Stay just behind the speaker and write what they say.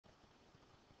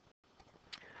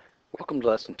Welcome to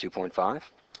lesson 2.5,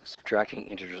 subtracting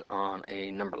integers on a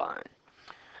number line.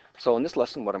 So in this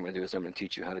lesson, what I'm going to do is I'm going to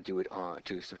teach you how to do it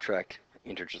to subtract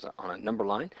integers on a number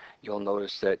line. You'll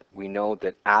notice that we know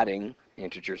that adding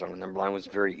integers on a number line was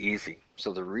very easy.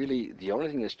 So the only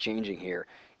thing that's changing here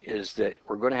is that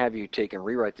we're going to have you take and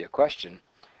rewrite the question,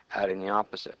 adding the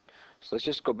opposite. So let's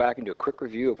just go back and do a quick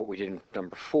review of what we did in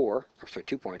number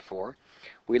 2.4.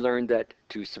 We learned that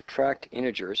to subtract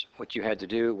integers, what you had to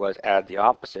do was add the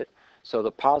opposite. So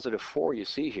the positive 4 you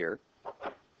see here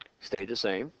stayed the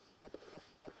same,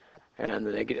 and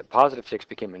the positive 6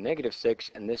 became a negative 6,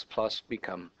 and this plus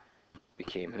became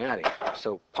an adding.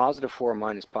 So positive 4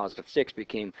 minus positive 6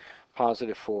 became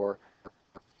positive 4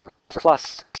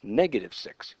 plus negative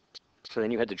 6. So then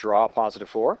you had to draw a positive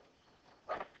 4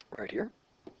 right here.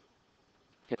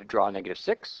 You had to draw a negative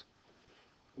 6.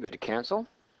 You had to cancel.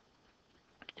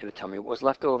 You had to tell me what was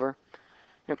left over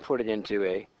and put it into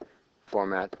a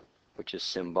format which is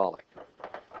symbolic.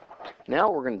 Now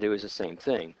what we're going to do is the same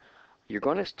thing. You're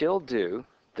going to still do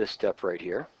this step right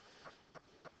here.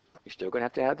 You're still going to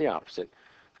have to add the opposite,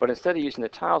 but instead of using the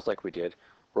tiles like we did,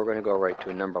 we're going to go right to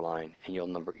a number line, and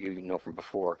you know from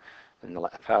before in the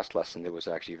past lesson it was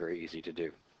actually very easy to do.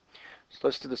 So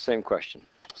let's do the same question.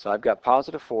 So I've got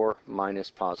positive 4 minus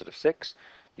positive 6.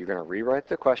 You're going to rewrite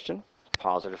the question,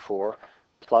 positive 4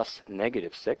 plus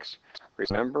negative 6.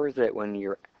 Remember that when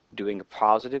you're doing a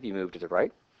positive, you move to the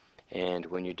right, and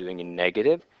when you're doing a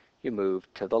negative, you move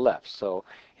to the left. So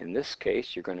in this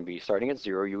case, you're going to be starting at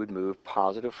 0. You would move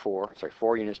 4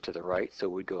 units to the right. So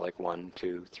we'd go like 1,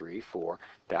 2, 3, 4.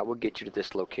 That would get you to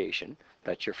this location.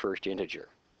 That's your first integer.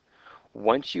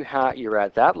 Once you're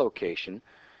at that location,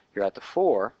 you're at the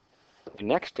 4. The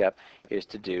next step is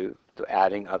to do the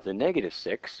adding of the negative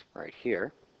 6 right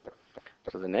here.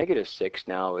 So the negative 6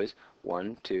 now is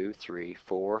 1, 2, 3,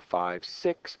 4, 5,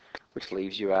 6, which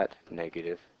leaves you at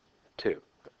negative 2.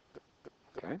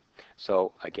 Okay,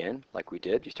 so again, like we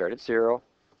did, you start at 0.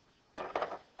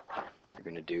 You're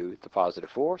going to do the positive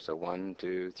 4, so 1,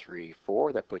 2, 3,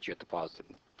 4. That puts you at the positive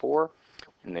 4.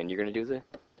 And then you're going to do the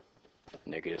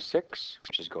negative 6,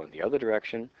 which is going the other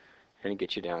direction, and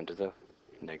get you down to the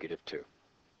negative 2.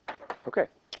 Okay,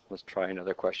 let's try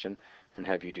another question and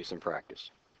have you do some practice.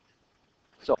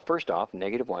 So first off,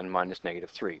 negative 1 minus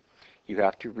negative 3. You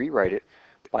have to rewrite it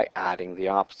by adding the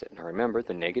opposite. Now remember,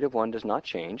 the negative 1 does not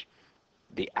change.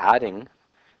 The adding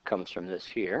comes from this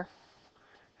here,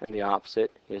 and the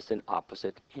opposite is an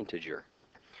opposite integer.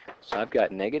 So I've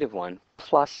got negative 1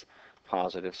 plus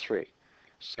positive 3.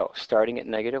 So starting at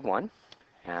negative 1,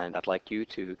 and I'd like you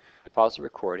to pause the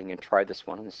recording and try this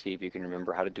one and see if you can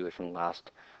remember how to do it from the last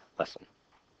lesson.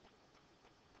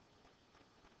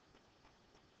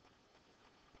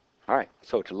 All right,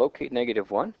 so to locate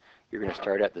negative 1, you're going to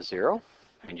start at the 0,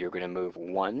 and you're going to move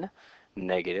 1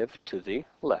 negative to the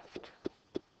left.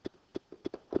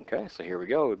 Okay, so here we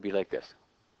go. It would be like this.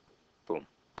 Boom.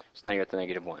 So now you're at the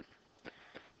negative 1.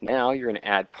 Now you're going to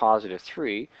add positive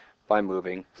 3 by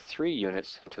moving 3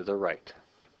 units to the right.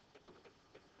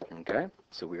 Okay,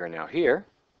 so we are now here.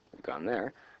 We've gone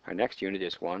there. Our next unit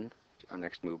is 1. Our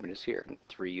next movement is here.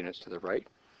 3 units to the right.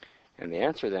 And the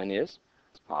answer then is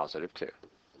positive 2.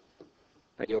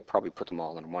 Now you'll probably put them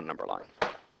all in one number line.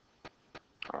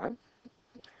 All right,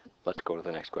 let's go to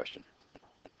the next question.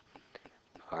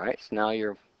 All right, so now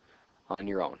you're on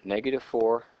your own. Negative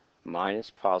 4 minus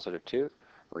positive 2.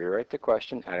 Rewrite the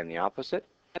question, add in the opposite.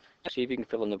 See if you can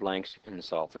fill in the blanks and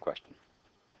solve the question.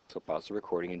 So pause the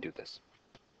recording and do this.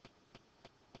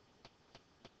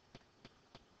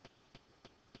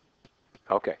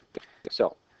 Okay,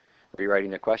 so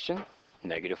rewriting the question,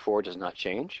 negative 4 does not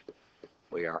change.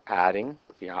 We are adding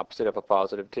the opposite of a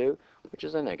positive 2, which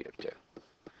is a negative 2.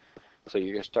 So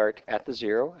you're going to start at the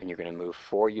 0, and you're going to move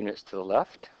 4 units to the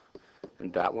left,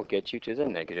 and that will get you to the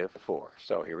negative 4.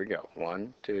 So here we go.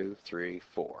 1, 2, 3,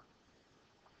 4.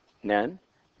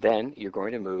 Then you're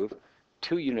going to move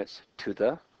 2 units to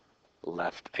the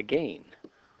left again,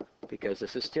 because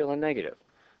this is still a negative.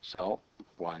 So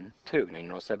 1, 2. Now you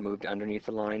notice I've moved underneath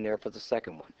the line there for the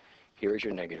second one. Here is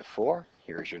your negative 4.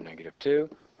 Here is your negative 2.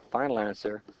 Final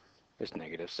answer is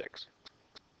negative 6.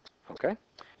 Okay?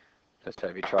 Let's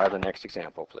have you try the next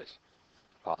example, please.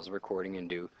 Pause the recording and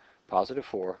do positive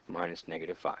 4 minus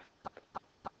negative 5.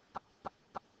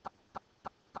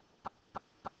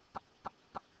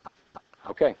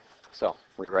 Okay, so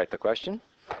rewrite the question.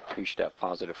 You should have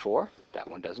positive 4. That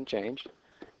one doesn't change.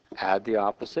 Add the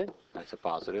opposite. That's a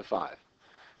positive 5.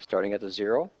 Starting at the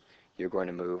 0, you're going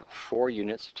to move 4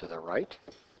 units to the right.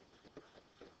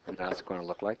 And that's going to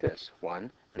look like this.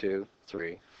 1, 2,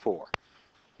 3, 4.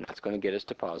 And that's going to get us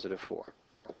to positive 4.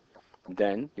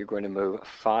 Then you're going to move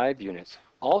 5 units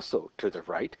also to the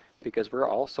right because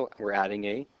we're adding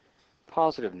a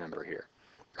positive number here.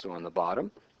 So on the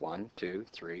bottom, 1, 2,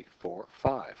 3, 4,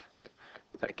 5.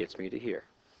 That gets me to here.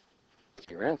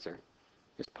 Your answer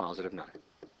is positive 9.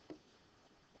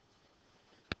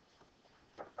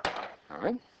 All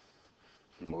right.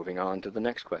 Moving on to the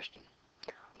next question.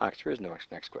 Actually, there is no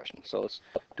next question. So let's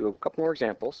do a couple more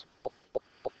examples,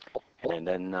 and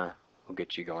then we'll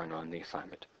get you going on the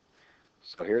assignment.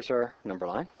 So here's our number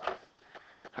line.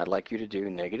 I'd like you to do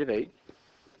 -8,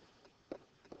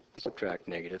 subtract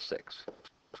 -6.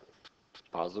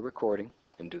 Pause the recording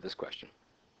and do this question.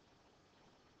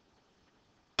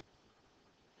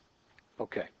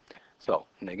 Okay, so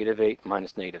 -8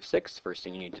 minus -6, first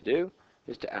thing you need to do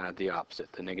is to add the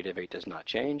opposite. The -8 does not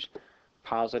change.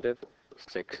 Positive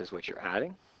 6 is what you're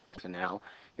adding. So now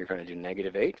you're going to do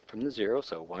 -8 from the 0.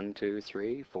 So 1, 2,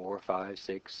 3, 4, 5,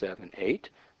 6, 7,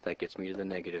 8. That gets me to the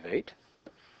 -8.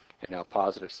 And now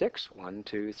positive 6. 1,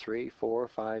 2, 3, 4,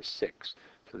 5, 6.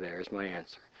 So there's my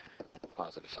answer.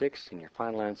 Positive 6, and your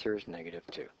final answer is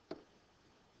 -2.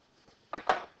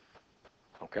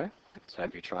 Okay, let's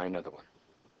have you try another one.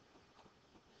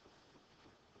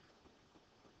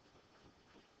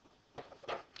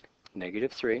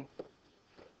 -3,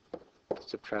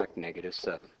 subtract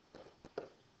 -7.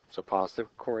 So pause the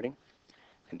recording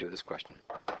and do this question.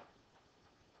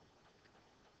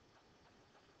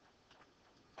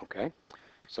 Okay,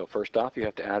 so first off you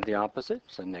have to add the opposite.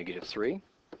 So -3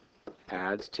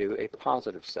 adds to a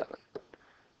positive 7.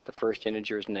 The first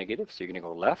integer is negative, so you're going to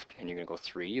go left and you're going to go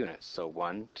 3 units. So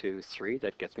 1, 2, 3,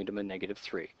 that gets me to my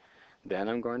 -3. Then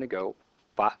I'm going to go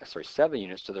 7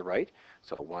 units to the right.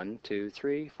 So 1, 2,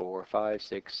 3, 4, 5,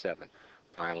 6, 7.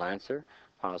 Final answer,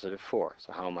 positive 4.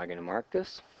 So how am I going to mark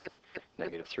this?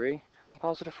 -3,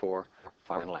 positive 4,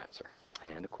 final answer.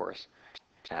 And of course,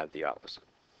 add the opposite.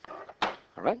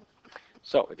 All right.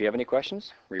 So if you have any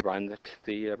questions, rewind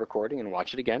the recording and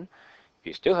watch it again. If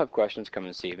you still have questions, come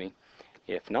and see me.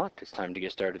 If not, it's time to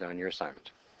get started on your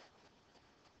assignment.